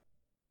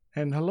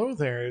And hello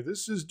there.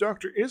 This is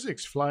Dr.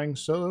 Izixs flying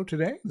solo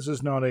today. This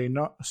is not a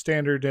not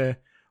standard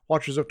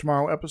Watchers of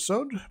Tomorrow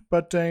episode,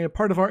 but a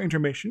part of our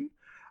intermission.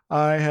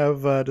 I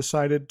have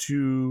decided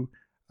to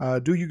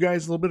do you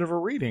guys a little bit of a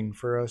reading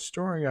for a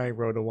story I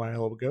wrote a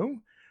while ago.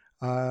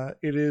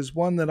 It is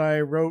one that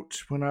I wrote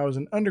when I was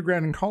an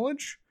undergrad in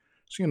college.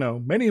 So,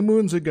 many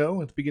moons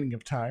ago at the beginning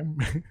of time,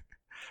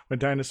 when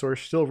dinosaurs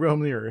still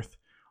roamed the earth,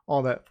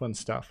 all that fun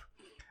stuff.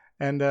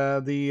 And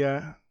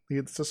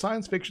it's a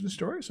science fiction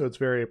story, so it's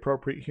very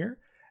appropriate here.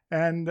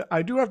 And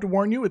I do have to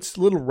warn you, it's a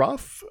little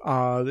rough.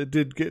 It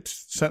did get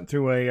sent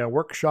through a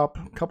workshop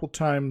a couple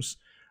times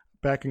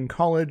back in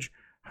college.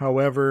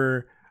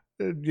 However,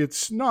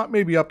 it's not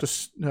maybe up to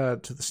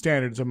the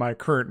standards of my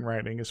current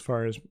writing as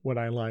far as what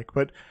I like,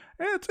 but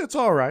it's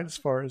all right as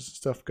far as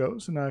stuff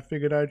goes. And I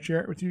figured I'd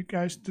share it with you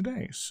guys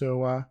today.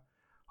 So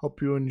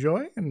hope you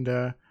enjoy, and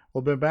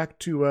we'll be back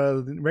to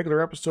the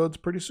regular episodes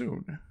pretty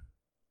soon.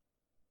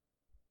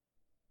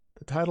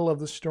 The title of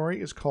the story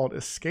is called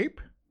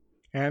Escape,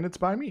 and it's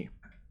by me.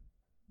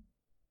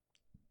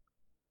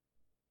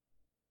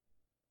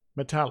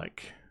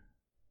 Metallic.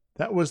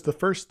 That was the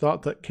first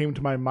thought that came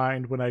to my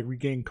mind when I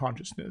regained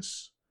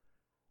consciousness.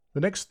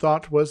 The next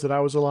thought was that I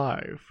was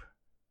alive.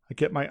 I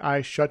kept my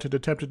eyes shut and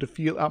attempted to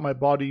feel out my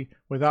body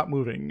without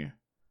moving.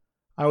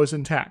 I was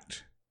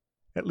intact.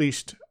 At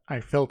least, I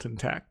felt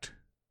intact.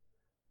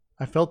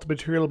 I felt the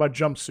material of my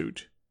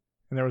jumpsuit,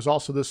 and there was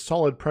also this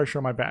solid pressure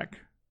on my back,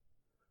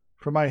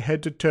 from my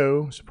head to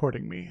toe,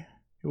 supporting me.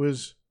 It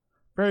was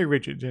very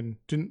rigid and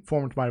didn't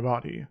form to my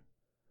body.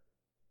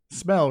 The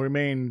smell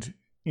remained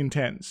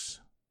intense.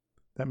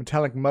 That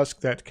metallic musk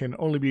that can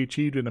only be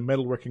achieved in a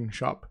metalworking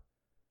shop.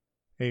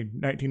 A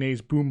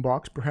 1980s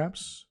boombox,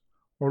 perhaps,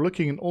 or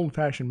looking an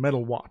old-fashioned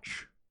metal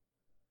watch.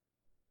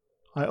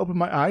 I opened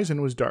my eyes and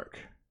it was dark.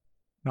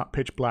 Not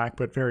pitch black,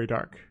 but very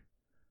dark.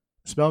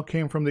 The smell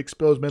came from the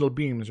exposed metal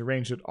beams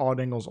arranged at odd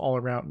angles all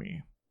around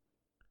me.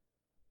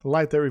 The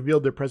light that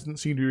revealed their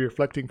presence seemed to be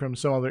reflecting from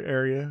some other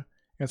area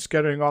and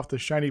scattering off the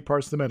shiny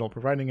parts of the metal,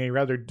 providing a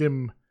rather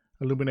dim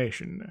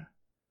illumination.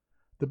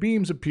 The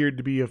beams appeared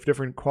to be of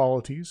different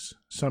qualities,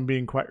 some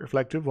being quite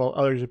reflective while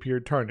others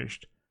appeared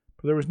tarnished,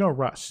 but there was no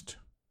rust.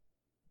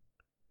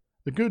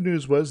 The good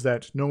news was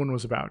that no one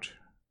was about.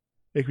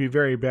 It could be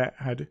very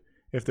bad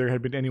if there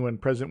had been anyone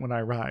present when I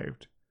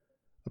arrived.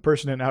 A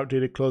person in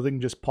outdated clothing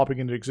just popping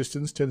into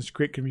existence tends to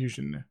create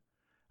confusion.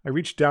 I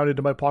reached down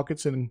into my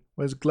pockets and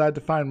was glad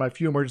to find my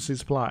few emergency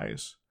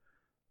supplies.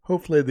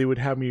 Hopefully they would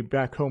have me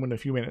back home in a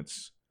few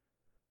minutes.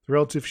 The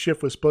relative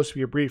shift was supposed to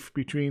be a brief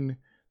between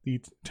the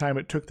time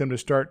it took them to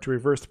start to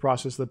reverse the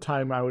process of the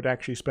time I would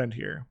actually spend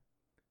here.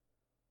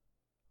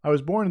 I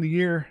was born in the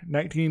year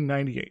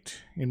 1998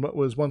 in what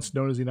was once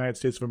known as the United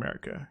States of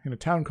America, in a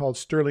town called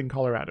Sterling,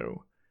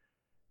 Colorado.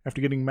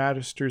 After getting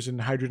masters in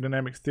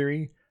hydrodynamic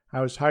theory,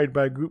 I was hired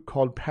by a group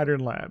called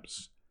Pattern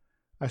Labs.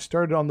 I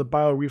started on the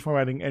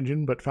bioreformatting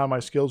engine, but found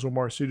my skills were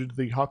more suited to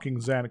the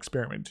Hawking-Zahn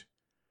experiment.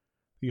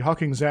 The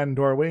Hawking-Zahn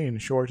doorway, in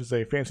short, is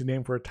a fancy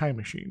name for a time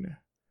machine.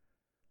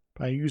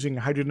 By using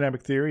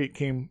hydrodynamic theory,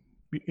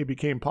 it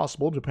became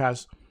possible to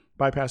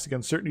bypass the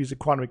uncertainties of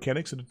quantum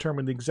mechanics and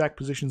determine the exact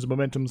positions and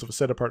momentums of a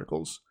set of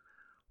particles.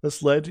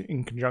 This led,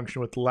 in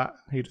conjunction with the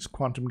latest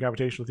quantum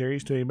gravitational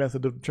theories, to a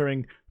method of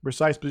determining the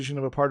precise position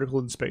of a particle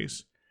in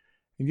space,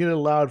 and yet it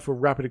allowed for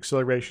rapid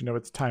acceleration of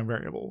its time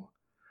variable.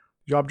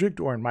 The object,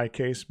 or in my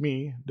case,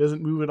 me,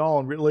 doesn't move at all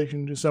in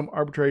relation to some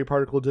arbitrary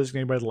particle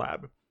designated by the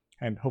lab,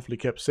 and hopefully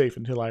kept safe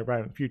until I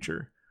arrive in the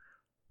future.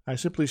 I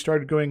simply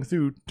started going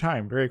through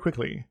time very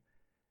quickly.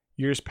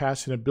 Years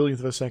passed in a billionth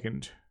of a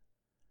second.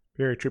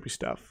 Very trippy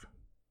stuff.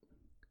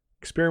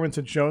 Experiments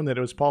had shown that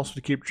it was possible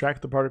to keep track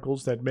of the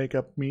particles that make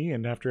up me,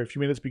 and after a few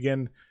minutes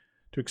began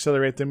to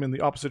accelerate them in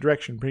the opposite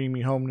direction, bringing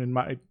me home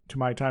to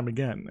my time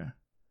again.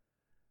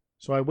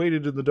 So I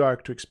waited in the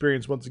dark to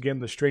experience once again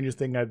the strangest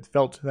thing I'd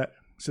felt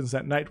since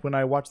that night when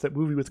I watched that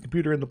movie with the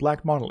computer in the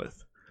black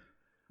monolith.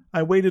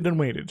 I waited and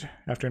waited.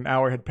 After an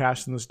hour had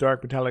passed in this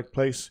dark metallic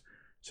place,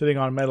 sitting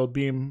on a metal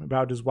beam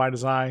about as wide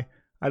as I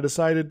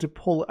decided to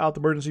pull out the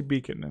emergency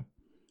beacon.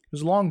 It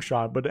was a long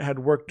shot, but it had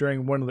worked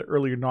during one of the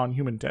earlier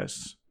non-human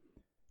tests.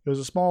 It was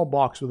a small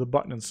box with a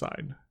button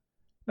inside.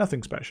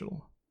 Nothing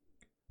special.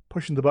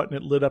 Pushing the button,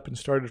 it lit up and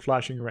started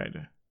flashing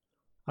red.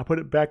 I put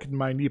it back in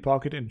my knee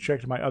pocket and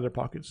checked my other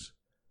pockets.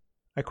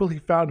 I quickly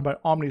found my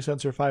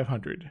Omnisensor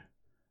 500.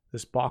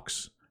 This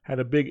box had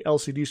a big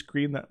LCD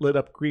screen that lit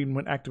up green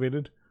when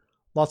activated,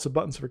 lots of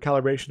buttons for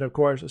calibration, and of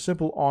course, a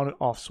simple on and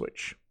off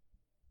switch.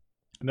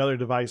 Another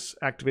device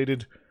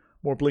activated,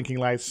 more blinking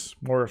lights,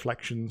 more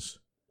reflections.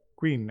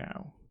 Green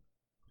now.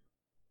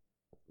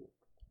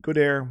 Good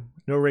air,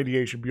 no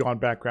radiation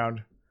beyond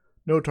background,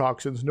 no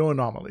toxins, no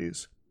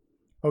anomalies.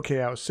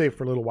 Okay, I was safe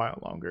for a little while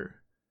longer.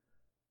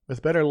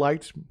 With better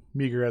light,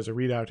 meager as a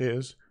readout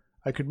is,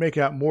 I could make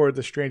out more of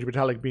the strange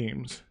metallic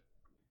beams.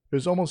 It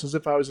was almost as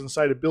if I was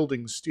inside a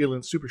building's steel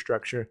and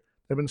superstructure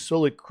that had been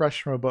slowly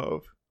crushed from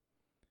above.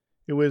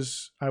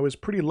 I was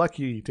pretty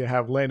lucky to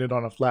have landed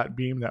on a flat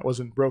beam that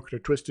wasn't broken or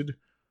twisted,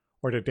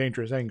 or at a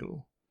dangerous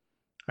angle.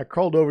 I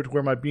crawled over to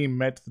where my beam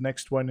met the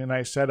next one and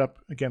I sat up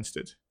against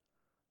it.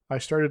 I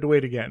started to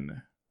wait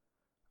again.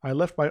 I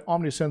left my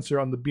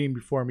omnisensor on the beam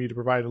before me to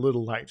provide a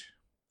little light.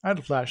 I had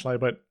a flashlight,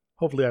 but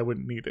hopefully I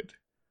wouldn't need it.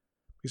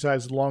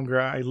 Besides, the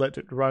longer I let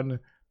it run,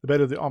 the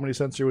better the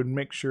omnisensor would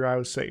make sure I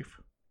was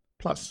safe.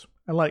 Plus,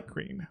 I like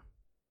green.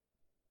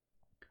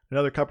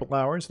 Another couple of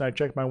hours and I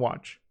checked my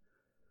watch.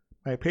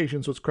 My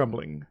patience was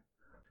crumbling.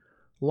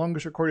 The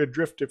longest recorded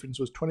drift difference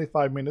was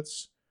 25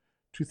 minutes,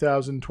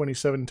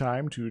 2027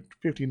 time to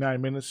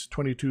 59 minutes,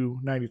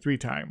 2293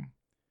 time.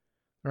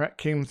 The rat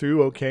came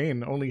through okay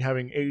and only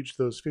having aged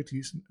those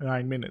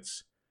 59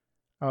 minutes.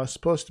 I was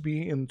supposed to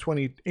be in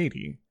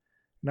 2080,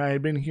 and I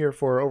had been here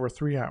for over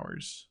 3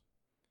 hours.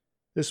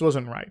 This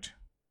wasn't right.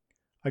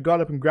 I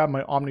got up and grabbed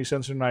my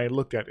omnisensor and I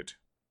looked at it.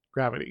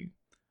 Gravity.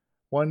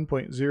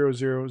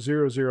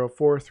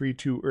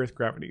 1.0000432 Earth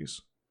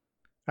gravities.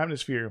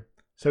 Atmosphere.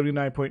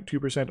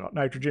 79.2%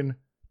 nitrogen,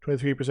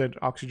 23%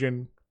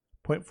 oxygen,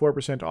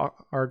 0.4%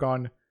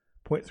 argon,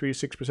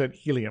 0.36%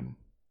 helium.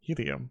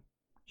 Helium?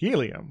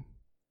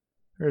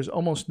 There is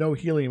almost no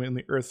helium in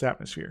the Earth's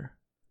atmosphere.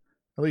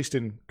 At least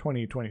in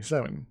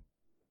 2027.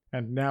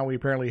 And now we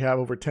apparently have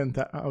over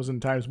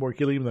 10,000 times more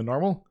helium than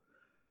normal?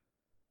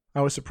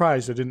 I was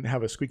surprised I didn't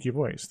have a squeaky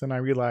voice. Then I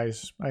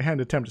realized I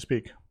hadn't attempted to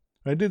speak.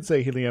 When I did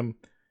say helium,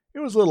 it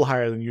was a little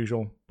higher than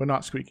usual, but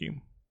not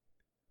squeaky.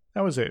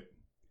 That was it.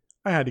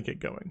 I had to get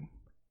going.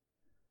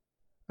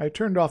 I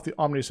turned off the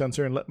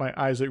omnisensor and let my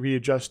eyes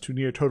readjust to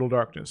near total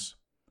darkness.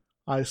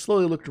 I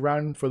slowly looked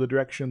around for the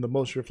direction of the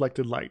most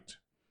reflected light.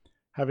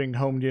 Having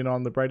homed in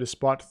on the brightest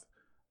spot,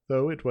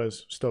 though it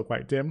was still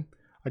quite dim,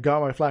 I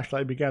got my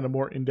flashlight and began a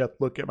more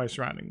in-depth look at my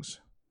surroundings.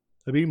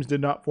 The beams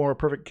did not form a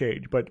perfect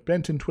cage, but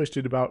bent and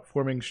twisted about,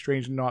 forming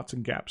strange knots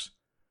and gaps.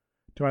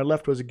 To my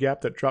left was a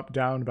gap that dropped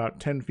down about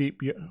 10 feet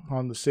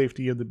beyond the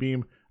safety of the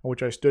beam on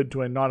which I stood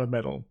to a knot of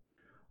metal.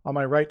 On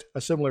my right,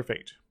 a similar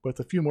fate, with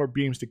a few more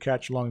beams to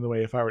catch along the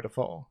way if I were to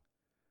fall.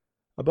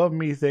 Above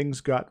me, things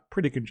got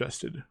pretty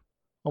congested.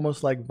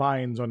 Almost like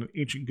vines on an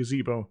ancient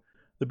gazebo,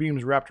 the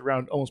beams wrapped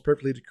around almost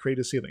perfectly to create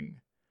a ceiling.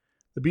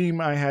 The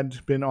beam I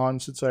had been on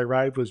since I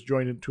arrived was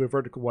joined into a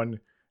vertical one,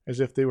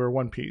 as if they were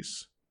one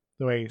piece,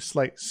 though a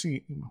slight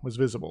seam was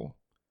visible.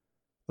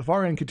 The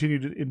far end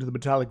continued into the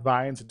metallic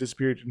vines and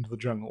disappeared into the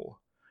jungle.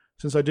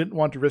 Since I didn't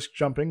want to risk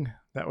jumping,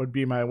 that would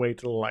be my way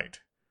to the light.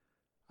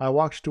 I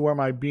walked to where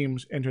my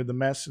beams entered the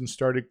mess and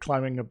started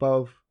climbing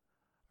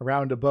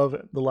around above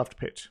the left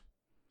pit.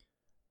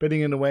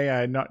 Bending in a way I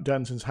had not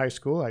done since high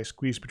school, I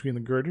squeezed between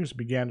the girders and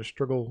began to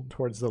struggle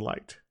towards the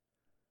light.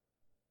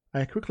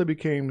 I quickly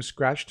became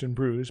scratched and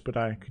bruised, but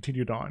I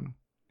continued on.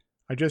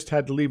 I just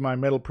had to leave my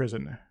metal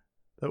prison.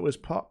 Though it was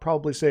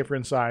probably safer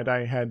inside,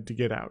 I had to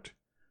get out.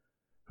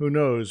 Who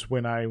knows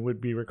when I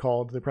would be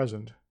recalled to the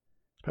present,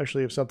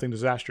 especially if something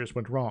disastrous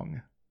went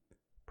wrong.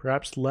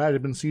 Perhaps the lad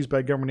had been seized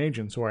by government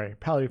agents, or a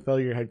pally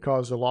failure had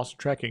caused a loss of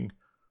tracking,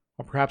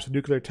 or perhaps a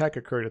nuclear attack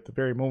occurred at the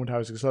very moment I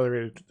was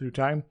accelerated through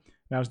time,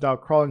 and I was now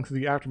crawling through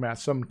the aftermath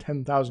some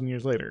 10,000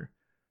 years later.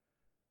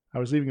 I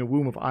was leaving a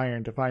womb of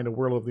iron to find a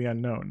world of the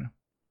unknown.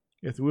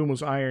 If the womb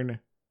was iron,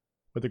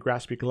 would the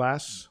grass be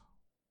glass?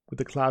 Would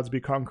the clouds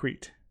be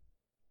concrete?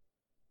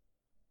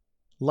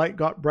 Light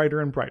got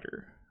brighter and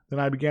brighter. Then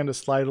I began to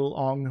slide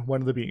along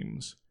one of the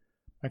beams.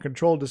 My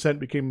controlled descent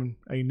became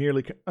a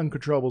nearly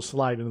uncontrollable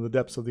slide into the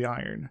depths of the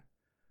iron.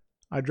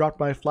 I dropped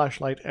my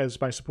flashlight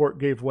as my support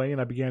gave way and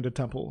I began to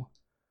tumble.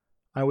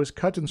 I was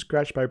cut and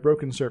scratched by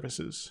broken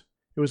surfaces.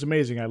 It was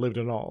amazing I lived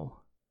at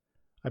all.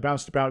 I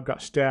bounced about,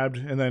 got stabbed,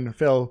 and then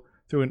fell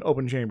through an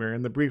open chamber.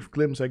 In the brief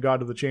glimpse I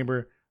got of the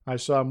chamber, I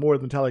saw more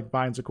than metallic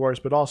vines, of course,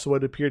 but also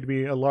what appeared to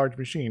be a large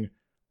machine,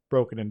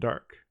 broken and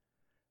dark.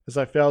 As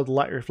I fell, the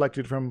light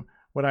reflected from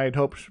what I had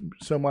hoped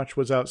so much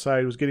was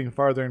outside was getting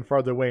farther and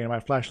farther away, and my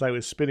flashlight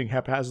was spinning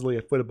haphazardly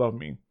a foot above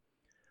me.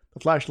 The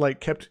flashlight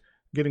kept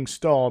getting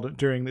stalled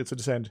during its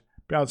descent,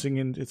 bouncing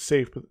in its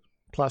safe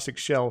plastic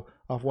shell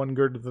off one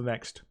girder to the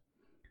next.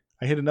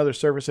 I hit another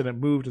surface and it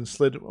moved and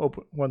slid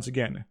open once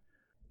again.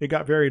 It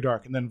got very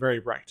dark and then very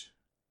bright.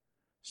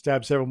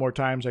 Stabbed several more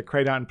times, I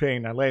cried out in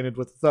pain. I landed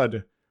with a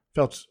thud,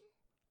 felt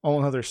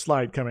another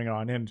slide coming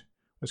on, and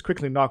was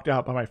quickly knocked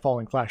out by my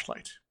falling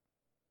flashlight.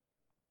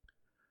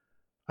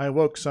 I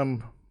awoke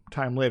some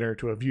time later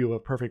to a view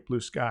of perfect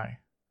blue sky.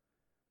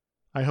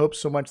 I hoped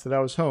so much that I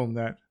was home,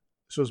 that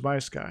this was my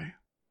sky,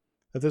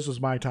 that this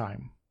was my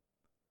time.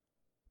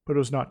 But it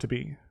was not to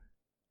be.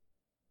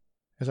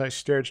 As I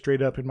stared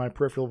straight up in my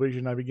peripheral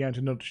vision, I began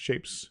to notice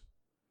shapes.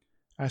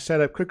 I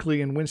sat up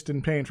quickly and winced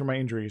in pain from my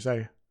injuries.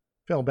 I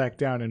fell back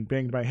down and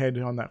banged my head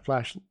on that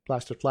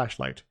blasted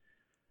flashlight.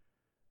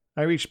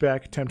 I reached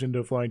back, attempting to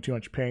avoid too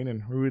much pain,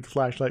 and removed the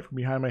flashlight from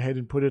behind my head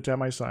and put it at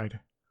my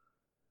side.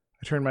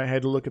 I turned my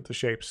head to look at the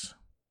shapes.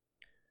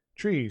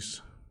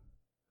 Trees.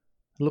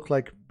 It looked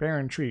like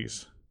barren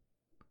trees.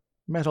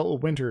 Metal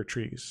winter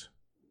trees.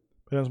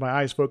 But as my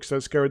eyes focused, I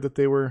discovered that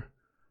they were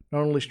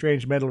not only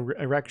strange metal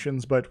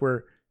erections, but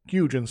were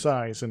huge in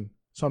size and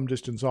some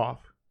distance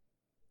off.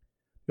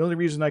 The only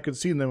reason I could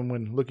see them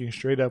when looking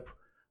straight up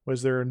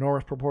was their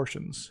enormous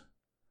proportions.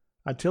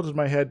 I tilted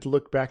my head to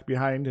look back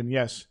behind, and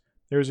yes,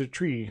 there was a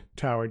tree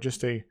tower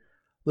just a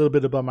little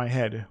bit above my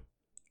head.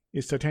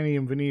 Its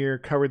titanium veneer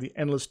covered the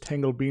endless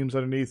tangled beams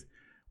underneath,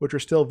 which were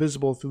still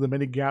visible through the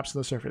many gaps in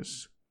the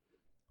surface.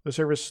 The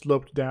surface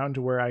sloped down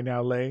to where I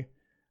now lay.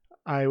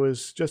 I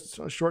was just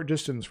a short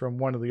distance from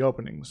one of the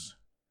openings.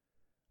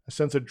 A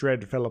sense of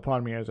dread fell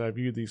upon me as I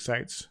viewed these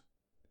sights.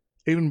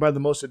 Even by the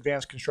most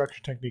advanced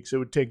construction techniques, it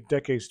would take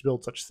decades to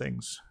build such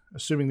things,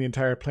 assuming the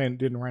entire planet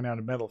didn't run out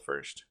of metal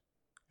first.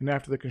 And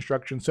after the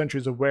construction,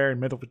 centuries of wear and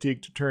mental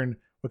fatigue to turn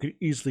what could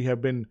easily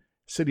have been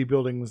city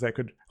buildings that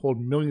could hold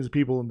millions of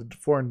people into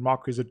deformed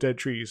mockeries of dead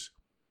trees.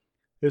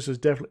 This was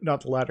definitely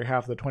not the latter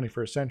half of the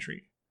 21st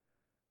century.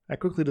 I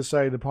quickly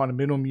decided upon a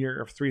minimum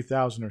year of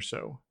 3,000 or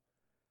so.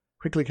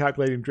 Quickly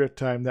calculating drift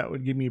time, that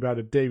would give me about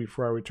a day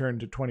before I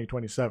returned to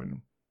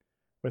 2027.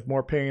 With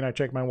more pain, I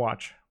checked my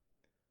watch.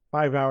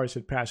 5 hours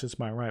had passed since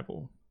my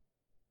arrival.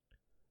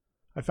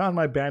 I found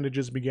my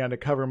bandages and began to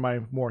cover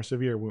my more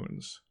severe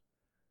wounds.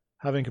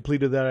 Having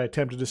completed that, I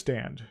attempted to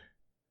stand.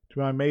 To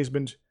my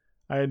amazement,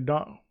 I had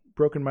not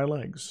broken my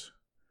legs,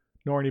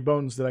 nor any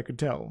bones that I could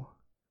tell,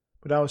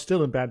 but I was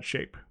still in bad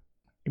shape.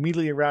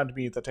 Immediately around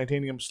me, the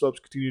titanium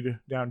slopes continued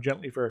down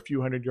gently for a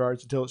few hundred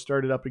yards until it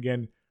started up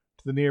again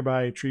to the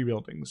nearby tree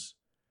buildings.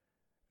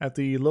 At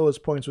the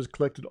lowest points was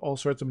collected all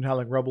sorts of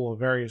metallic rubble of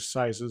various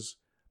sizes,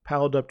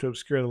 piled up to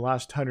obscure the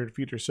last 100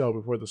 feet or so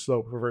before the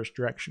slope reversed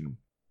direction.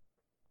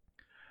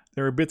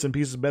 There were bits and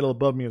pieces of metal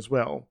above me as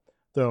well,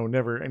 though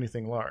never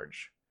anything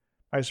large.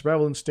 My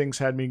survival instincts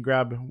had me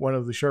grab one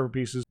of the sharper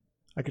pieces.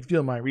 I could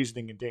feel my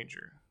reasoning in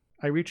danger.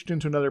 I reached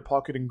into another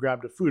pocket and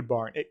grabbed a food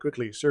bar and ate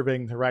quickly,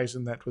 surveying the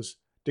horizon that was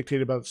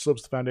dictated by the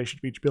slopes of the foundation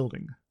of each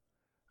building.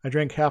 I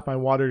drank half my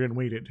water and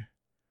waited.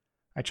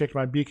 I checked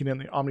my beacon and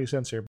the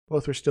omnisensor.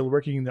 Both were still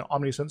working, and the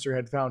omnisensor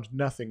had found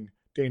nothing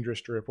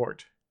dangerous to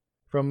report.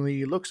 From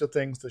the looks of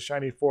things, the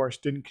shiny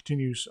forest didn't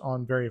continue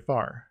on very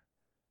far.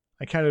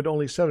 I counted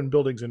only 7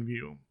 buildings in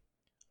view.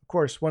 Of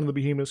course, one of the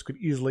behemoths could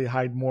easily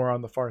hide more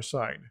on the far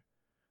side.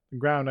 The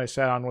ground I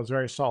sat on was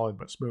very solid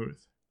but smooth.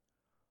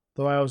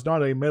 Though I was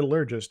not a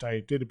metallurgist, I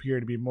did appear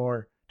to be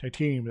more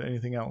titanium than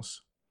anything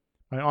else.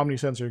 My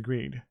omnisensor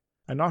agreed.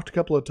 I knocked a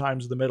couple of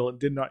times at the metal and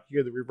did not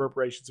hear the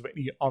reverberations of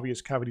any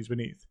obvious cavities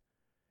beneath.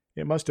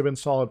 It must have been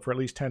solid for at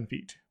least 10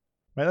 feet.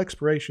 My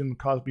exploration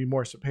caused me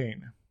more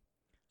pain,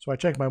 so I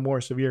checked my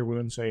more severe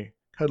wounds, a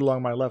cut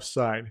along my left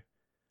side.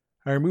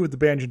 I removed the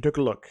bandage and took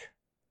a look.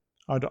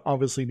 I would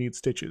obviously need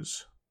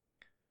stitches.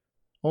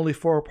 Only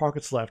 4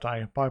 pockets left.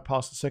 I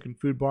bypassed the second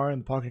food bar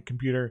and the pocket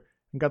computer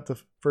and got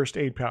the first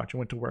aid pouch and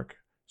went to work,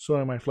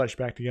 sewing my flesh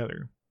back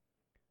together.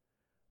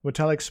 The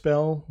metallic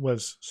spell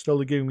was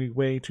slowly giving me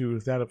way to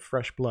that of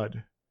fresh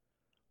blood.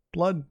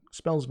 Blood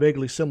smells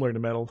vaguely similar to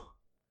metal.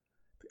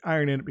 The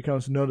iron in it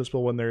becomes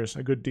noticeable when there's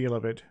a good deal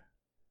of it.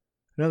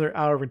 Another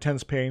hour of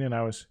intense pain and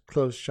I was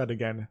closed shut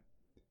again.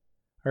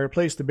 I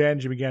replaced the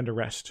bandage and began to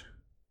rest.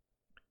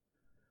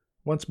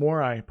 Once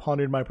more I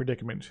pondered my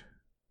predicament.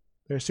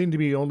 There seemed to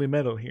be only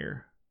metal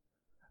here.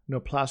 No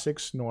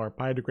plastics nor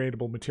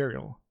biodegradable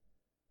material.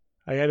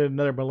 I added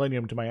another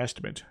millennium to my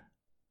estimate.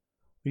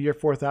 The year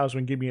 4000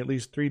 would give me at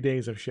least 3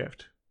 days of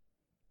shift.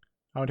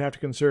 I would have to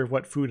conserve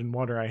what food and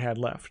water I had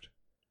left.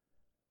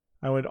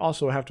 I would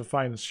also have to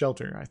find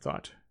shelter, I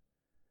thought.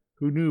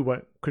 Who knew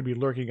what could be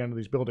lurking under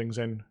these buildings,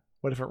 and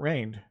what if it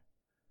rained?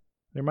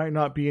 There might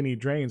not be any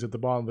drains at the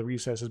bottom of the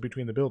recesses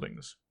between the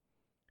buildings.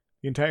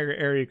 The entire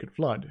area could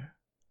flood.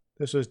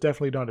 This was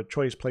definitely not a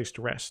choice place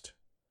to rest.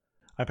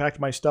 I packed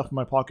my stuff in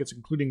my pockets,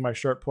 including my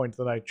sharp point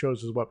that I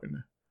chose as a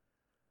weapon.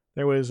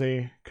 There was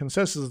a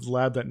consensus at the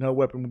lab that no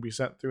weapon would be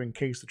sent through in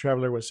case the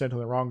traveler was sent in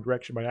the wrong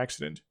direction by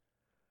accident.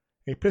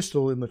 A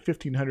pistol in the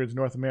 1500s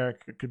North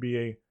America could be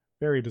a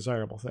very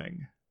desirable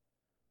thing.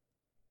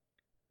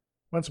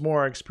 Once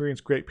more I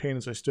experienced great pain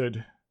as I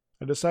stood.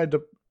 I decided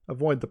to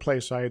avoid the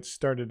place I had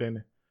started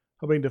in,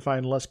 hoping to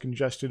find less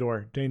congested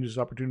or dangerous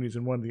opportunities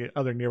in one of the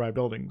other nearby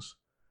buildings.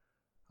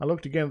 I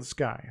looked again at the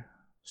sky.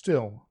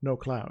 Still, no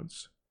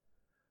clouds.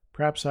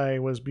 Perhaps I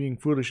was being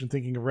foolish in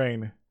thinking of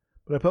rain,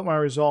 but I put my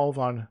resolve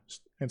on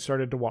and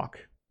started to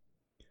walk.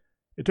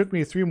 It took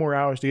me 3 more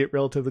hours to get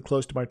relatively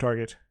close to my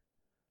target.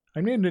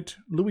 I named it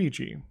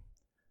Luigi.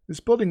 This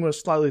building was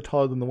slightly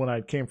taller than the one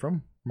I came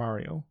from,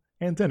 Mario,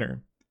 and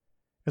thinner.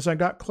 As I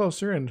got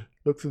closer and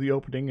looked through the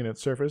opening in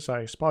its surface,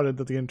 I spotted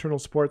that the internal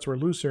supports were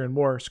looser and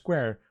more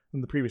square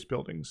than the previous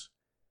buildings.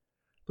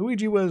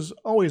 Luigi was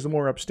always the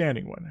more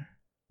upstanding one.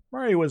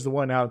 Mario was the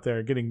one out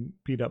there getting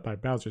beat up by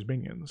Bowser's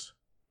minions.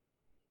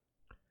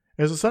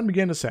 As the sun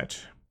began to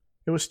set,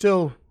 it was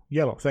still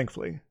yellow,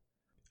 thankfully.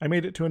 I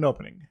made it to an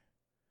opening.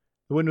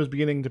 The wind was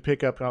beginning to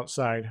pick up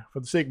outside.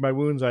 For the sake of my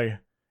wounds, it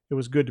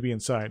was good to be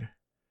inside.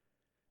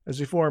 As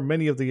before,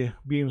 many of the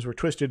beams were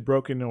twisted,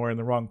 broken, or in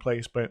the wrong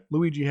place, but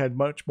Luigi had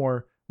much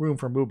more room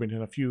for movement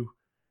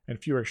and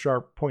fewer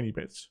sharp, pointy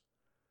bits.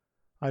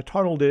 I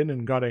toddled in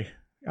and got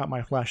out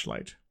my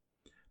flashlight.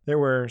 There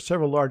were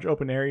several large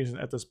open areas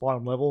at this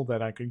bottom level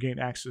that I could gain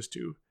access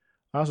to.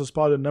 I also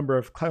spotted a number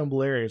of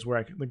climbable areas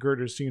where the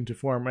girders seemed to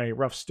form a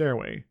rough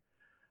stairway.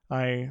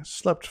 I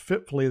slept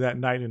fitfully that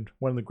night in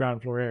one of the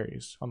ground floor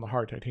areas on the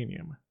hard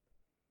titanium.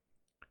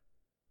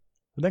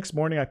 The next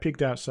morning I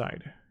peeked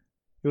outside.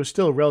 It was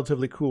still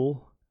relatively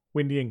cool,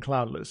 windy and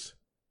cloudless.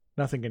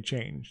 Nothing had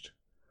changed.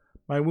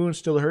 My wound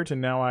still hurt, and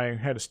now I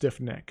had a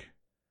stiff neck.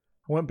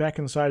 I went back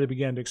inside and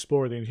began to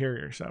explore the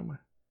interior some.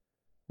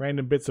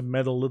 Random bits of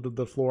metal littered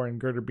the floor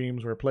and girder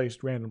beams were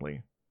placed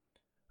randomly.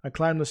 I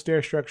climbed the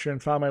stair structure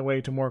and found my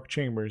way to more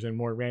chambers and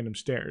more random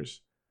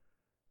stairs.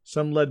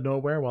 Some led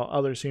nowhere, while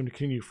others seemed to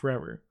continue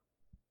forever.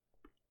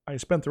 I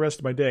spent the rest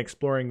of my day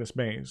exploring this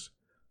maze.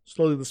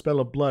 Slowly the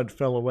smell of blood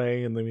fell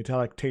away, and the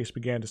metallic taste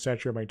began to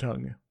saturate my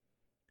tongue.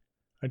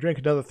 I drank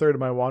another third of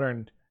my water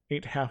and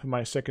ate half of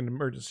my second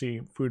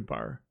emergency food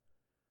bar.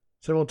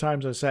 Several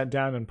times I sat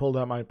down and pulled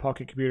out my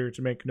pocket computer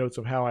to make notes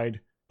of how I'd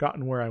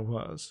gotten where I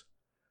was.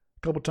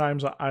 A couple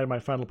times I eyed my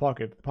final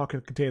pocket. The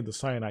pocket contained the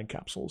cyanide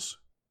capsules.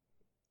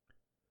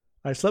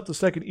 I slept the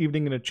second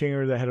evening in a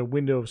chamber that had a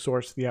window of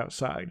sorts to the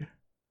outside.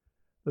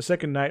 The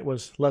second night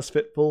was less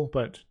fitful,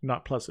 but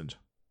not pleasant.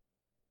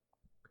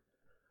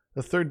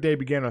 The third day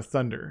began with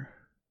thunder.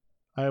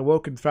 I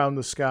awoke and found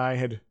the sky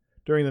had,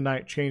 during the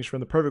night, changed from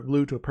the perfect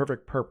blue to a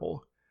perfect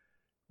purple.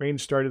 Rain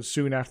started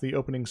soon after the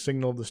opening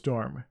signal of the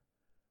storm.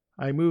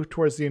 I moved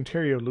towards the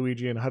interior of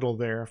Luigi and huddled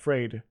there,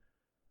 afraid.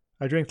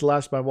 I drank the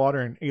last of my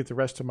water and ate the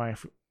rest of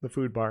the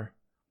food bar.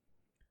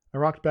 I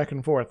rocked back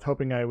and forth,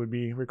 hoping I would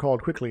be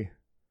recalled quickly.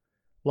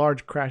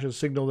 Large crashes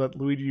signaled that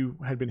Luigi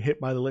had been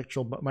hit by the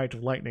electrical might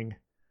of lightning.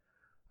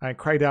 I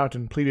cried out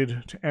and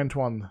pleaded to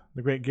Antoine,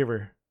 the great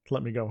giver, to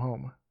let me go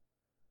home.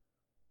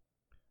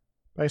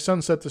 By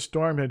sunset, the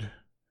storm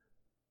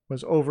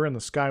was over and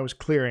the sky was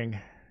clearing.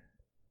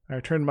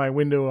 I turned my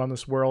window on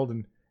this world,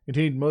 and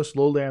indeed most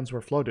lowlands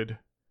were floated.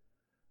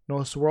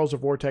 No swirls or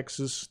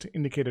vortexes to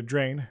indicate a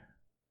drain.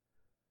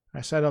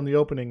 I sat on the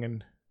opening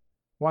and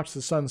watched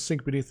the sun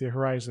sink beneath the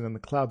horizon and the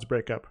clouds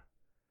break up.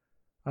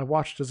 I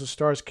watched as the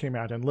stars came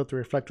out and lit the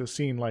reflective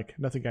scene like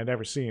nothing I'd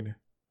ever seen.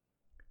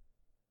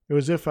 It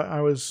was as if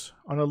I was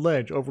on a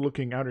ledge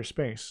overlooking outer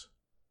space.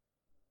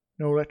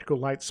 No electrical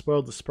light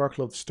spoiled the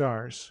sparkle of the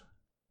stars.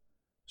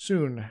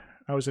 Soon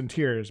I was in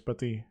tears, but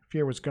the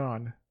fear was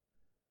gone.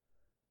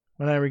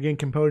 When I regained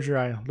composure,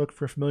 I looked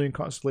for familiar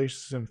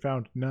constellations and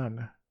found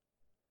none.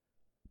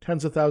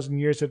 Tens of thousands of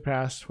years had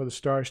passed for the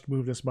stars to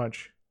move this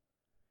much.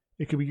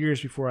 It could be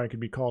years before I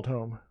could be called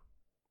home.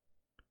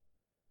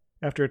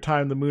 After a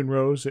time the moon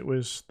rose. It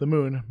was the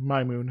moon,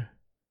 my moon,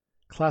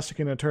 classic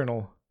and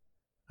eternal,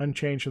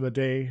 unchanged from the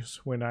days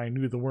when I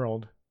knew the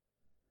world.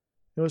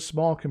 It was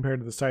small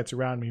compared to the sights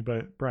around me,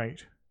 but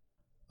bright.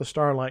 The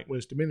starlight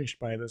was diminished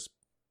by this,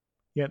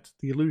 yet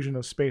the illusion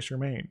of space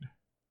remained.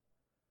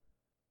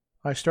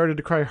 I started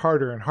to cry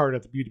harder and harder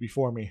at the beauty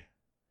before me.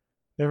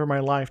 Never in my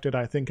life did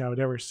I think I would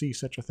ever see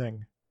such a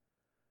thing.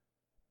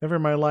 Never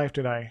in my life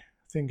did I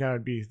think I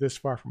would be this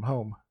far from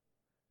home.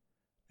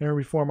 Never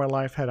before in my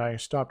life had I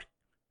stopped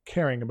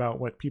caring about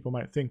what people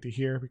might think to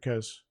hear,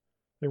 because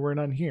there were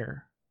none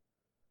here.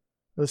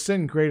 The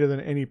sin greater than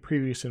any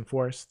previous in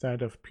force,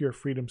 that of pure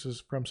freedom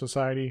from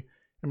society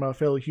and my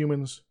fellow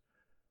humans,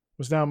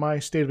 was now my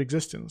state of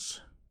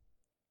existence,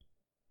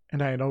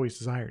 and I had always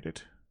desired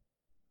it.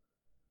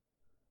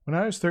 When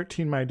I was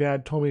 13, my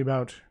dad told me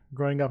about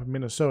growing up in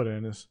Minnesota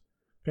in his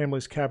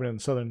family's cabin in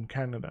southern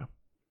Canada.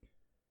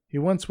 He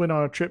once went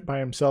on a trip by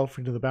himself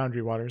into the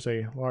Boundary Waters,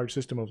 a large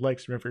system of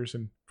lakes, rivers,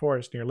 and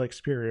forests near Lake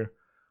Superior,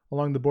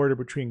 along the border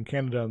between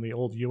Canada and the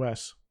old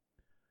U.S.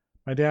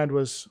 My dad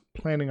was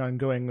planning on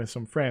going with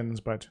some friends,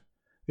 but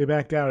they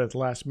backed out at the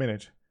last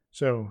minute,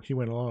 so he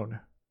went alone.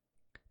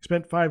 He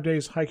spent 5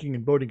 days hiking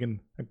and boating in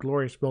a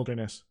glorious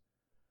wilderness.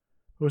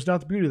 It was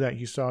not the beauty that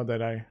he saw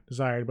that I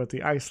desired, but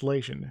the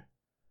isolation.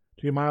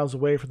 To be miles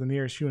away from the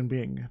nearest human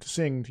being, to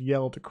sing, to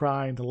yell, to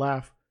cry, and to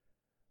laugh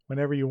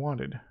whenever you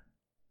wanted.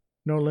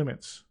 No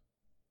limits.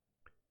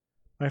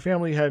 My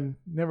family had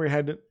never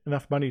had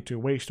enough money to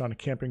waste on a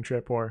camping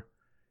trip or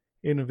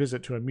in a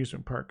visit to an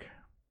amusement park.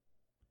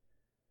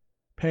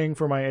 Paying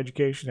for my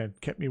education had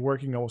kept me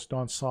working almost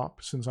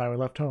non-stop since I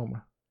left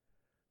home.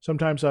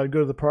 Sometimes I'd go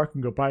to the park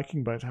and go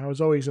biking, but I was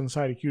always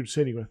inside a huge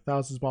city with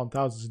thousands upon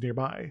thousands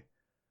nearby.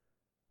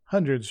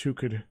 Hundreds who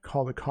could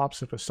call the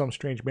cops if some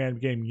strange man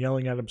began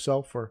yelling at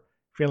himself for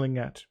failing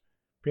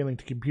to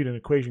compute an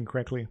equation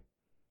correctly.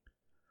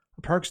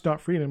 A park's not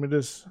freedom, it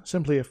is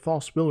simply a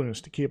false wilderness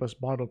to keep us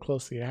bottled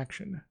close to the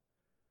action.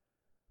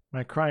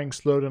 My crying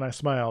slowed and I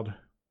smiled.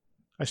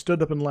 I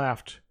stood up and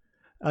laughed.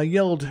 I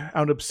yelled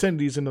out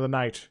obscenities into the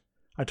night.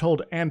 I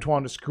told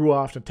Antoine to screw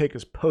off and take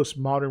his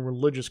postmodern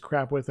religious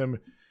crap with him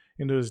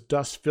into his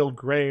dust-filled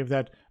grave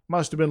that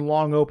must have been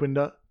long opened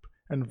up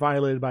and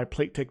violated by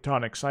plate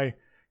tectonics. I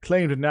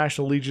claimed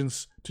national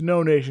allegiance to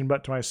no nation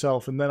but to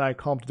myself, and then I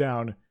calmed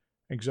down,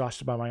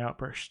 exhausted by my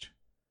outburst.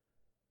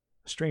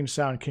 A strange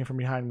sound came from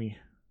behind me.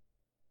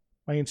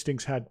 My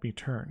instincts had me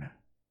turn.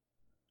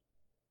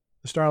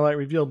 The starlight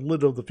revealed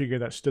little of the figure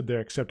that stood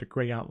there except a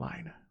gray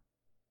outline.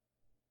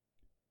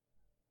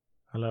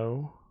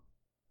 "Hello?"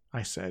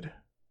 I said,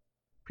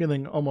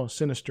 feeling almost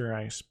sinister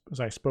as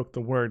I spoke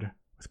the word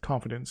with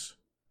confidence.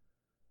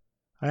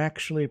 I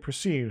actually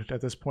perceived at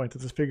this point that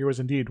this figure was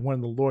indeed one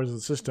of the lords of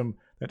the system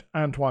that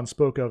Antoine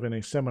spoke of in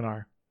a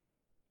seminar.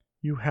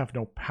 You have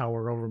no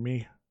power over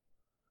me.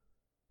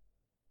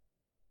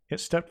 It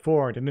stepped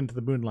forward and into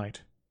the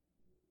moonlight.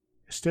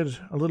 It stood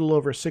a little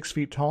over 6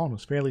 feet tall and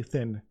was fairly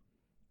thin.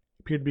 It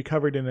appeared to be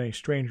covered in a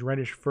strange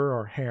reddish fur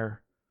or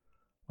hair.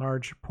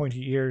 Large,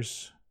 pointy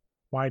ears,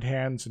 wide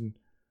hands, and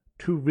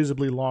 2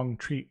 visibly long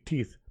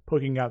teeth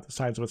poking out the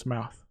sides of its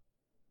mouth.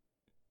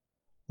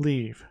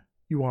 Leave.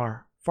 You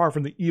are far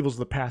from the evils of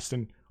the past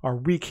and are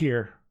weak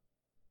here.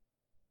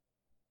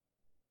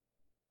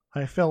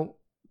 I felt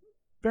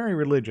very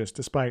religious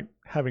despite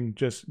having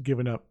just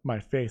given up my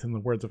faith in the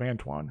words of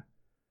Antoine.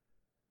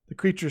 The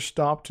creature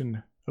stopped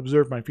and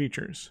observed my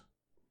features.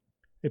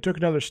 It took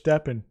another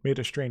step and made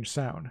a strange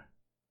sound.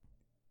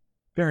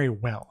 Very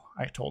well,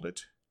 I told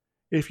it.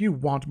 If you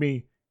want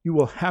me, you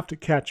will have to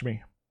catch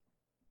me.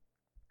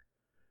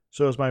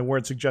 So as my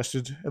words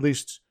suggested, at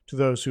least to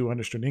those who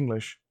understood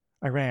English,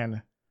 I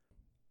ran.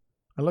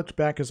 I looked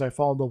back as I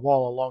followed the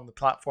wall along the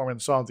platform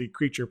and saw the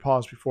creature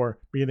pause before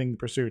beginning the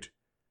pursuit.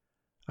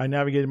 I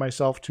navigated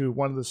myself to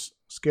one of the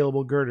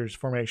scalable girders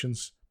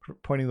formations,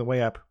 pointing the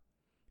way up.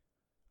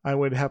 I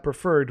would have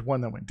preferred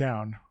one that went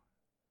down.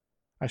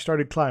 I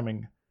started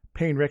climbing.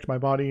 Pain wrecked my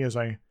body as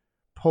I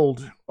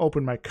pulled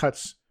open my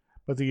cuts,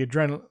 but the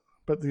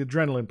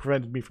adrenaline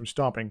prevented me from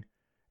stopping,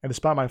 and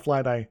despite my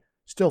flight, I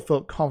still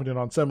felt confident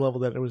on some level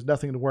that it was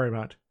nothing to worry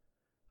about.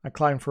 I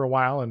climbed for a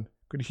while and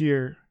could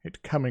hear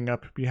it coming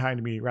up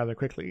behind me rather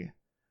quickly.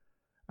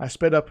 I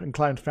sped up and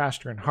climbed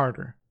faster and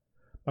harder.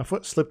 My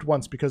foot slipped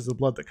once because of the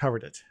blood that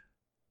covered it.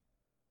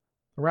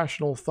 A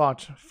rational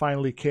thought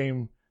finally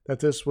came that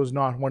this was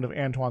not one of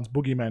Antoine's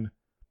boogeymen,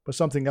 but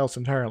something else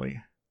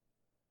entirely.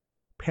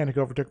 Panic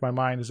overtook my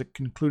mind as it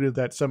concluded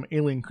that some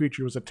alien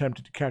creature was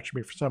attempting to capture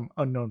me for some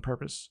unknown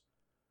purpose,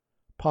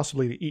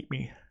 possibly to eat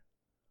me.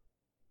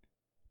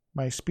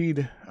 My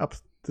speed up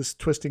this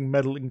twisting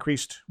metal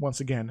increased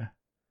once again.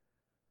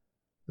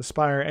 The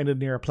spire ended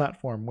near a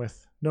platform.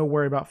 With no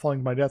worry about falling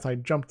to my death, I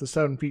jumped the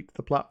 7 feet to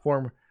the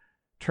platform,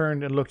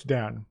 turned and looked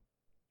down.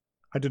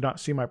 I did not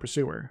see my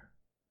pursuer.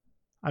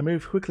 I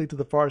moved quickly to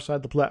the far side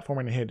of the platform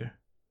and hid.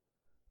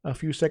 A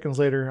few seconds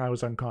later, I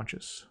was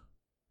unconscious.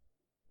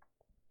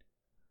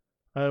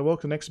 I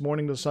awoke the next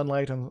morning to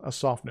sunlight and a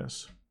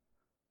softness.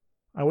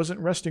 I wasn't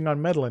resting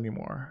on metal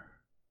anymore.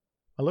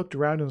 I looked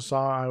around and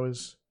saw I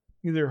was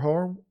neither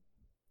home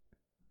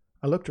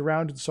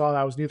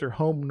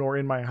nor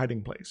in my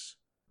hiding place.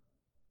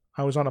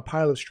 I was on a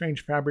pile of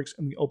strange fabrics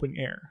in the open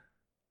air.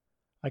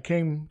 I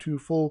came to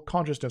full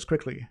consciousness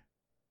quickly.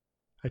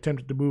 I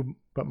attempted to move,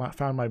 but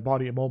found my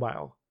body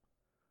immobile.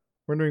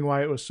 Wondering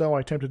why it was so,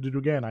 I attempted to do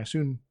it again. I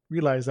soon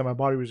realized that my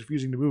body was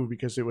refusing to move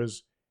because it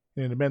was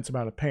in an immense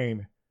amount of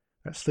pain.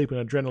 That sleep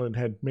and adrenaline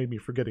had made me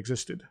forget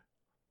existed.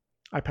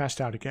 I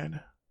passed out again.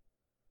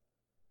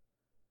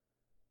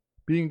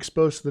 Being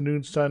exposed to the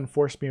noon sun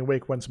forced me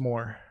awake once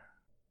more.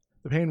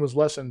 The pain was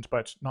lessened,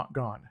 but not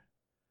gone.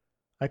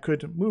 I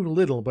could move a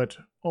little, but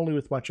only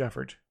with much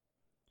effort.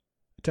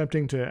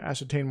 Attempting to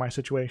ascertain my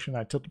situation,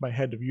 I tilted my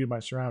head to view my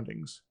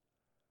surroundings.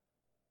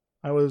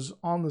 I was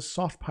on the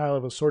soft pile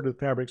of assorted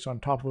fabrics on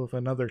top of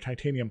another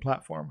titanium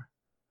platform.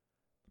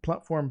 The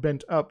platform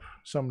bent up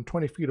some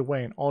 20 feet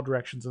away in all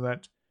directions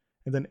and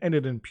then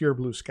ended in pure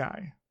blue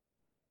sky.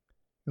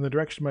 In the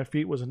direction of my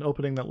feet was an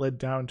opening that led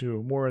down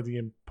to more of the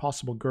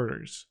impossible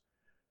girders.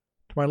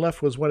 To my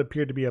left was what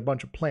appeared to be a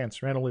bunch of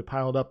plants randomly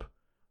piled up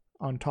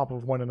on top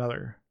of one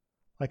another,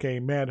 like a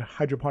mad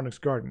hydroponics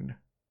garden.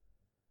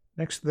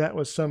 Next to that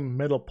was some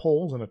metal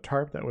poles and a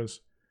tarp that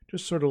was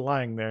just sort of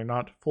lying there,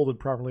 not folded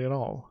properly at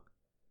all.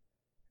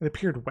 It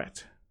appeared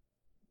wet.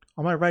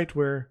 On my right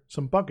were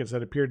some buckets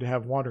that appeared to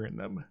have water in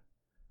them.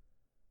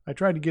 I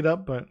tried to get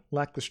up, but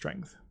lacked the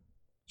strength,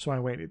 so I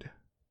waited.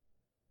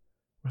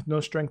 With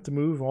no strength to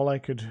move, all I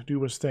could do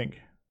was think.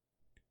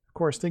 Of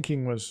course,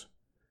 thinking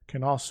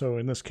can also,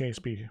 in this case,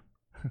 be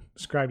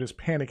described as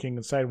panicking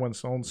inside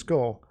one's own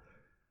skull.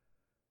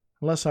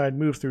 Unless I had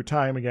moved through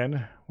time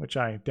again, which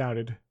I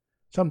doubted,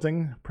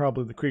 something,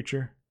 probably the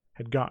creature,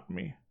 had gotten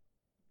me.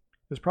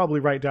 It was probably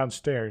right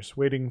downstairs,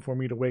 waiting for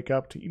me to wake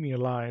up to eat me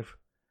alive,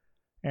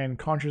 and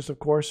conscious, of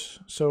course,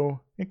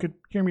 so it could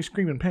hear me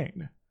scream in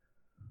pain.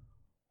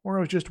 Or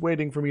it was just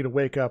waiting for me to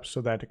wake up so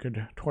that it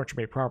could torture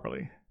me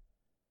properly.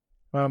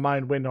 My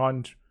mind went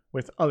on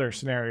with other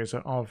scenarios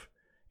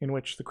in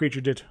which the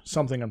creature did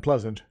something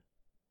unpleasant.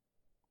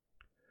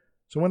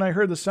 So when I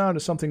heard the sound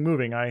of something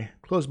moving, I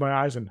closed my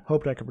eyes and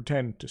hoped I could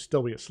pretend to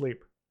still be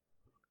asleep.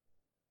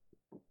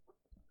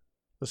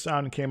 The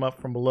sound came up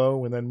from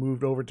below and then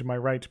moved over to my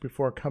right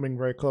before coming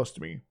very close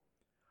to me.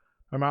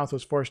 My mouth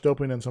was forced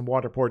open and some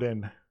water poured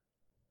in.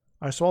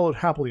 I swallowed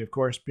happily, of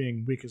course,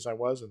 being weak as I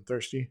was and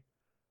thirsty.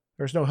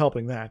 There was no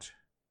helping that.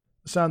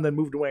 The sound then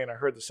moved away and I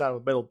heard the sound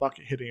of a metal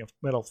bucket hitting a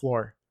metal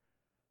floor.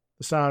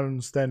 The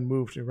sounds then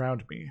moved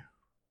around me.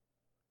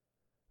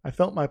 I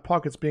felt my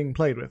pockets being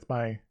played with.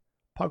 My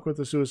pocket with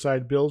the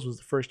suicide bills was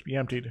the first to be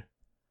emptied.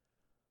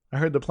 I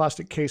heard the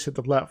plastic case hit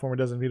the platform a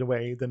dozen feet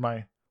away, then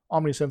my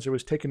omnisensor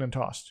was taken and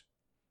tossed.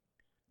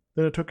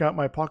 Then I took out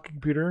my pocket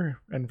computer,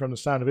 and from the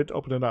sound of it,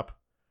 opened it up.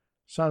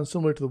 Sound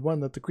similar to the one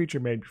that the creature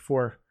made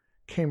before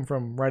came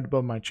from right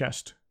above my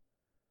chest.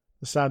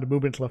 The sound of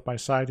movement left my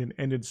side and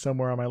ended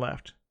somewhere on my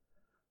left.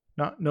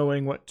 Not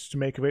knowing what to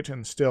make of it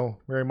and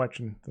still very much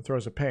in the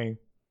throes of pain,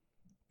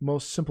 the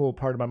most simple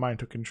part of my mind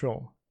took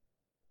control.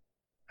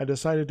 I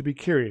decided to be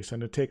curious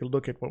and to take a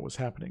look at what was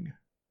happening.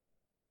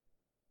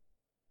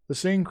 The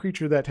same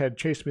creature that had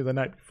chased me the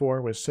night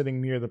before was sitting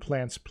near the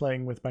plants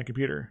playing with my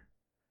computer,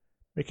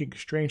 making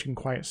strange and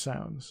quiet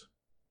sounds.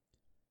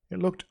 It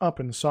looked up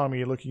and saw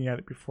me looking at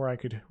it before I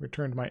could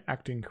return to my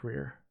acting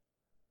career.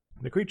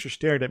 The creature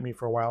stared at me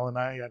for a while, and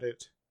I at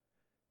it.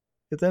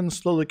 It then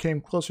slowly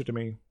came closer to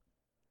me.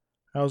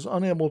 I was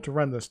unable to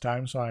run this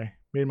time, so I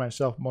made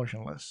myself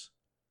motionless.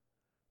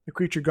 The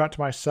creature got to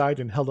my side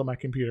and held up my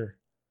computer.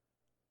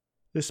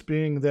 This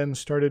being then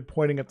started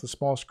pointing at the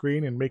small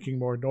screen and making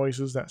more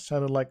noises that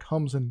sounded like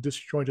hums and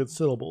disjointed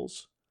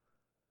syllables.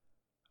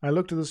 I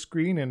looked at the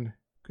screen and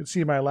could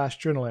see my last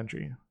journal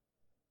entry,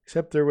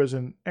 except there was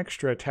an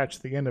extra attached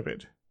to the end of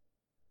it.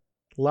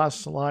 The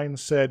last line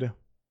said,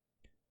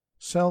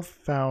 "Self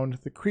found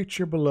the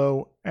creature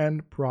below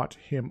and brought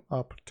him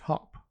up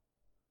top."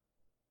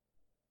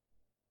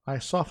 I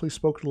softly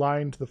spoke the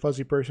line to the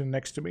fuzzy person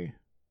next to me.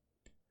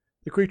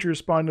 The creature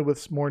responded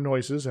with more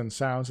noises and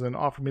sounds and then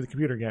offered me the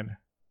computer again.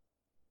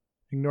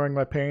 Ignoring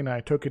my pain,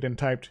 I took it and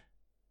typed,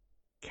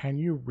 "Can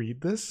you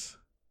read this?"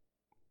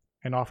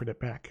 and offered it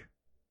back,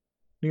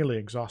 nearly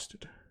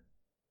exhausted.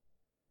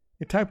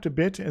 It typed a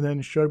bit and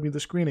then showed me the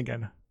screen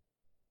again.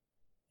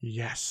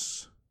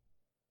 Yes.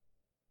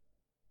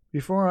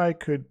 Before I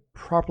could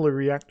properly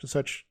react to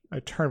such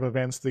a turn of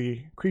events,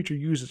 the creature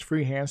used its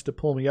free hands to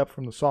pull me up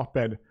from the soft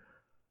bed.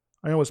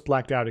 I almost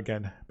blacked out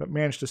again, but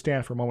managed to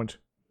stand for a moment.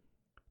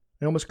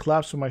 I almost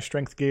collapsed when my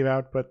strength gave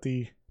out, but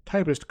the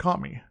typist caught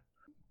me.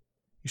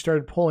 He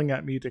started pulling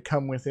at me to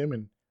come with him,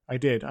 and I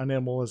did,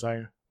 unable as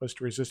I was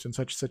to resist in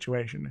such a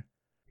situation.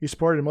 He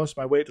supported most of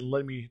my weight and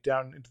led me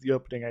down into the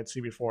opening I'd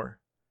seen before.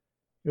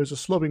 It was a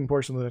sloping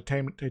portion of the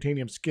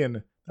titanium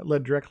skin that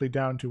led directly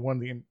down to one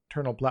of the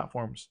internal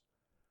platforms.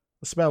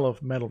 The smell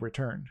of metal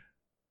returned.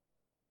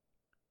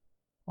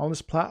 On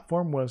this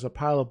platform was a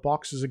pile of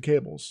boxes and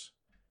cables.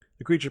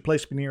 The creature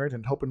placed me near it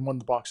and opened one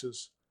of the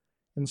boxes.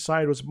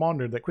 Inside was a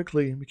monitor that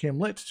quickly became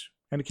lit,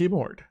 and a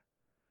keyboard.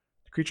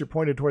 The creature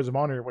pointed towards the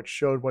monitor, which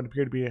showed what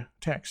appeared to be a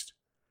text.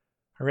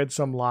 I read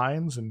some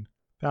lines and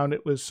found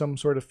it was some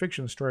sort of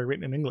fiction story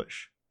written in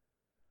English.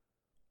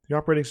 The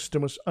operating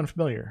system was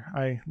unfamiliar.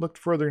 I looked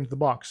further into the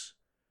box,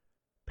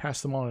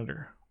 past the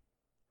monitor.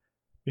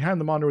 Behind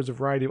the monitor was a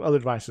variety of other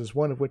devices,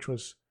 one of which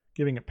was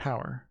giving it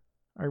power.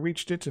 I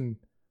reached it and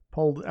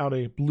pulled out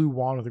a blue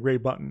wand with a gray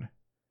button.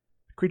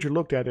 The creature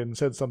looked at it and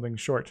said something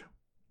short.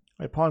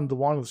 I pawned the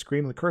wand on the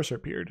screen and the cursor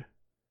appeared.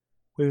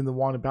 Waving the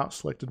wand about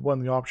selected one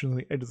of the options on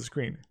the edge of the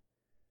screen.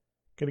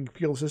 Getting a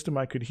feel of the system,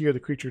 I could hear the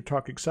creature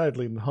talk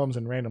excitedly in the hums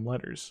and random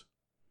letters.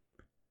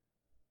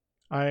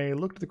 I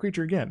looked at the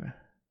creature again.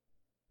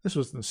 This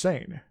was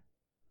insane.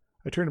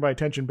 I turned my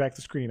attention back to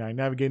the screen. I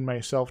navigated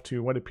myself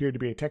to what appeared to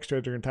be a text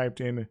editor and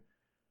typed in,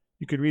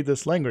 "You could read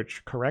this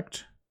language,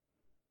 correct?"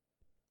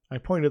 I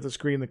pointed at the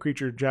screen. The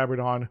creature jabbered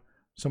on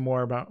some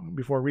more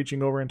before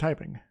reaching over and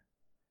typing.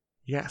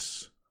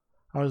 Yes.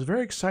 I was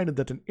very excited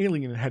that an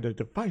alien had a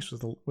device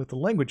with the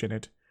language in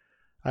it.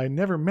 I had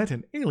never met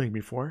an alien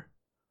before.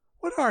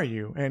 "What are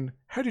you, and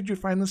how did you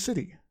find the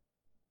city?"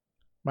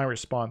 My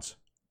response,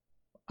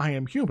 "I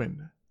am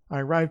human. I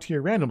arrived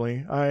here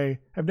randomly. I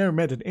have never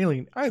met an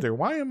alien either.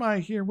 Why am I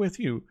here with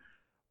you?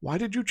 Why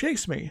did you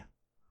chase me?"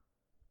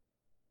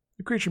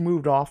 The creature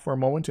moved off for a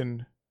moment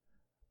and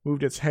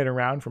moved its head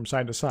around from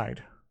side to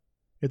side.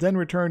 It then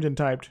returned and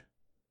typed,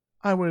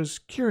 "I was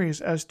curious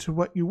as to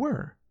what you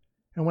were,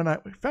 and when I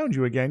found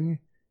you again,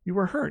 you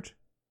were hurt,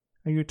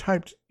 and you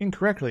typed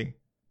incorrectly.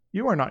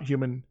 You are not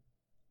human.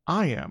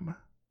 I am."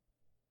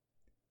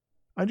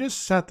 I just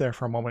sat there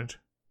for a moment.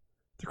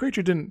 The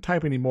creature didn't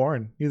type anymore,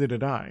 and neither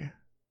did I.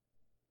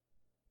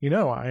 "You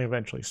know," I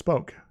eventually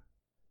spoke,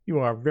 "you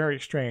are very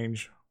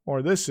strange,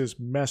 or this is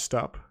messed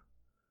up."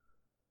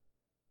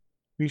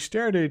 We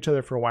stared at each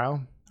other for a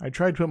while. I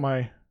tried to put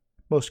my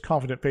most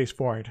confident face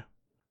forward.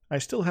 I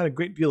still had a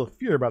great deal of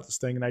fear about this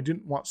thing, and I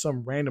didn't want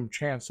some random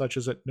chance such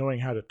as it knowing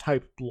how to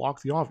type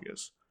block the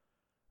obvious.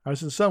 I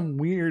was in some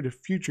weird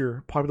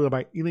future populated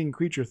by alien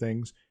creature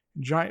things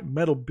and giant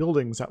metal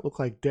buildings that looked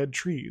like dead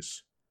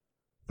trees.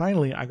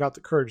 Finally, I got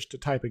the courage to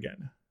type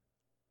again.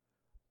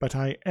 "But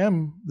I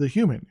am the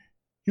human.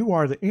 You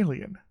are the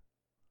alien."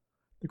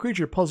 The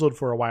creature puzzled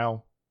for a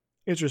while.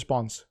 Its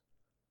response,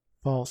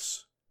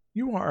 "False.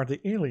 You are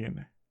the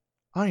alien.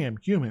 I am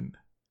human.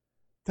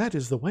 That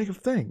is the way of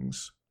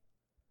things."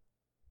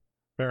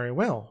 "Very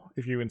well,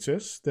 if you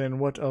insist. Then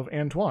what of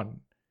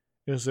Antoine?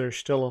 Is there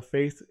still a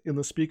faith in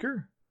the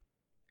speaker?"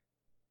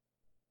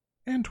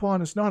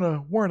 "Antoine is not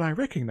a word I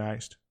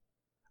recognized."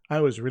 I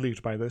was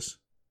relieved by this.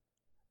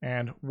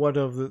 "And what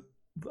of the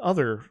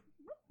other?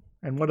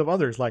 And what of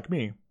others like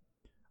me?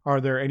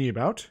 Are there any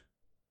about?"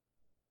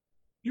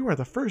 You are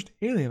the first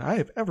alien I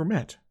have ever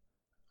met.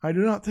 I do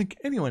not think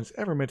anyone has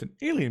ever met an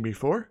alien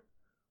before.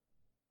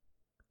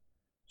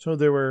 So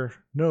there were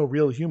no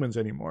real humans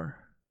anymore.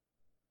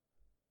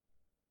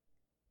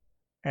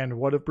 And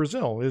what of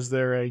Brazil? Is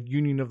there a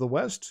Union of the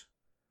West?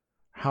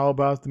 How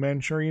about the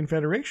Manchurian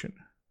Federation?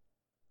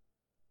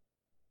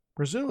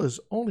 Brazil is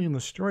only in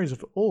the stories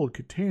of old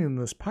contained in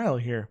this pile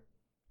here.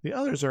 The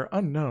others are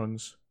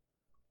unknowns.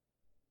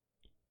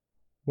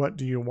 What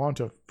do you want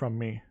from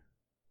me?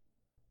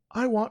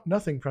 I want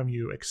nothing from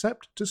you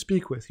except to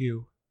speak with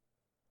you.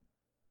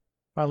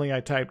 Finally I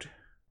typed,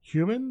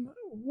 Human,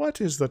 what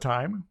is the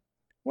time?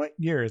 What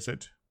year is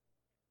it?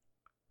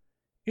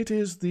 It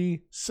is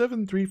the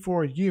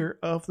 734 year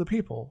of the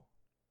people.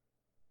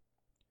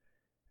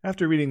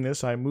 After reading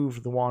this, I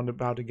moved the wand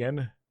about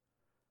again.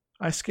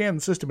 I scanned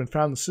the system and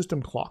found the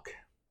system clock.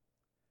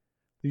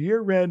 The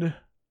year read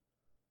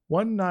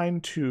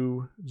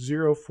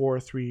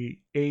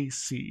 192043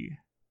 AC.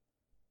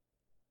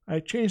 I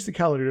changed the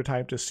calendar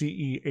type to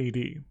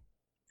CEAD.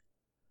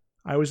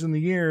 I was in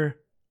the year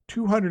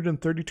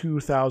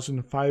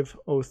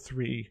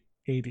 232,503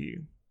 AD.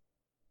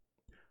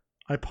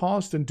 I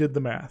paused and did the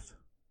math.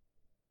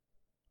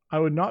 I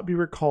would not be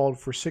recalled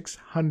for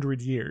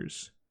 600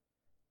 years,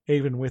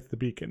 even with the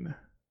beacon.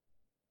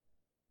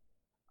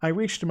 I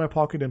reached in my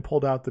pocket and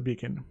pulled out the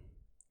beacon.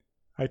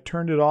 I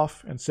turned it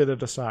off and set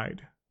it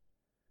aside.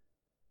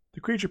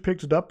 The creature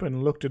picked it up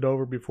and looked it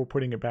over before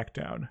putting it back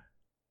down.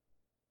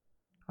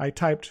 I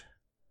typed,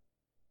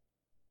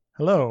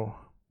 Hello,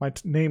 my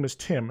name is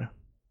Tim.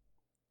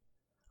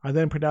 I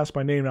then pronounced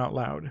my name out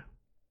loud.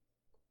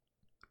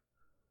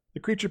 The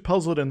creature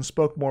puzzled and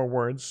spoke more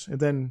words, and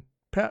then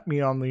pat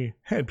me on the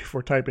head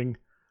before typing,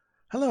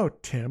 Hello,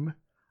 Tim.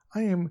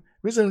 I am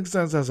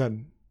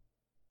Izixs.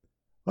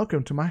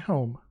 Welcome to my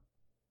home.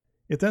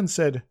 It then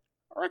said,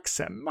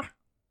 Rixen.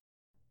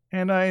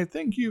 And I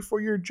thank you for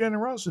your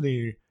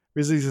generosity,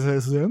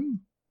 Izixs.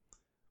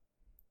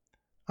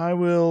 I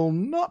will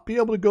not be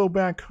able to go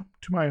back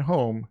to my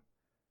home.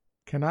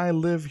 Can I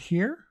live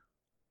here?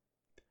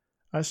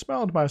 I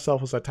smiled to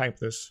myself as I typed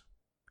this.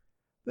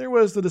 There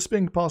was the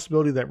distinct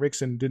possibility that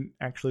Rixen didn't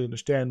actually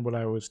understand what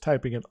I was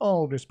typing at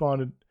all and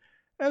responded,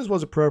 as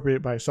was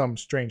appropriate by some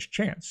strange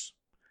chance.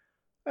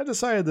 I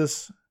decided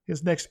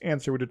his next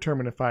answer would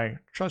determine if I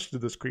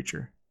trusted this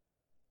creature.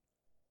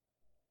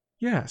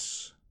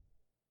 Yes,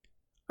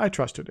 I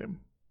trusted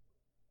him.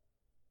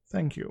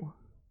 Thank you.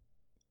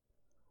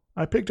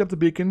 I picked up the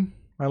beacon,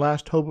 my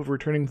last hope of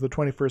returning to the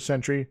 21st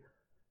century,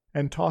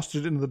 and tossed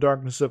it into the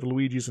darkness of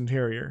Luigi's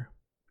interior.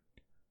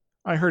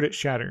 I heard it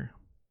shatter.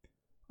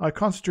 I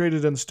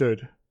concentrated and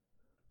stood.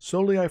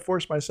 Slowly I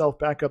forced myself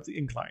back up the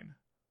incline,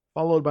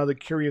 followed by the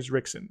curious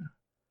Rixen.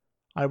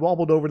 I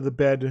wobbled over to the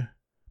bed,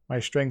 my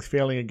strength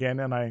failing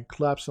again, and I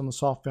collapsed on the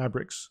soft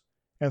fabrics,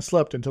 and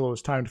slept until it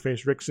was time to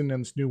face Rixen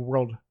and this new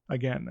world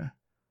again.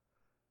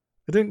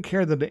 I didn't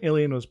care that the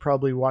alien was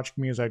probably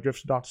watching me as I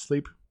drifted off to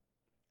sleep.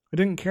 I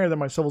didn't care that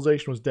my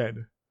civilization was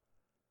dead.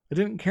 I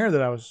didn't care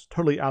that I was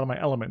totally out of my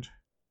element.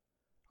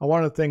 I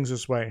wanted things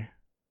this way.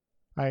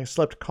 I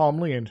slept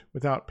calmly and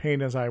without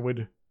pain as I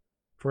would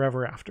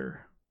forever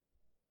after.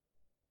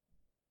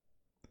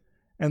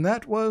 And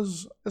that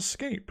was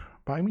Escape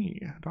by me,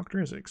 Dr.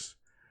 Izixs.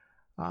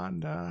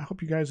 And I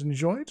hope you guys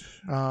enjoyed.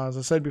 As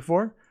I said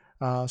before,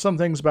 some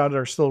things about it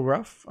are still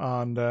rough,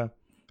 and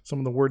some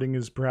of the wording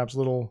is perhaps a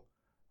little...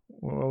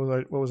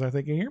 What was I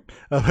thinking here?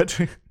 But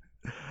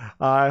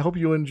I hope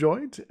you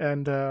enjoyed,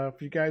 and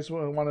if you guys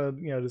want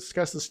to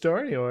discuss the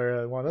story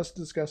or want us to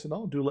discuss it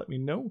all, do let me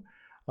know.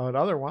 And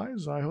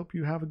otherwise, I hope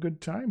you have a good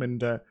time,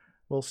 and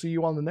we'll see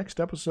you on the next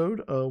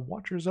episode of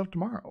Watchers of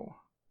Tomorrow.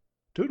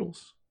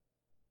 Toodles.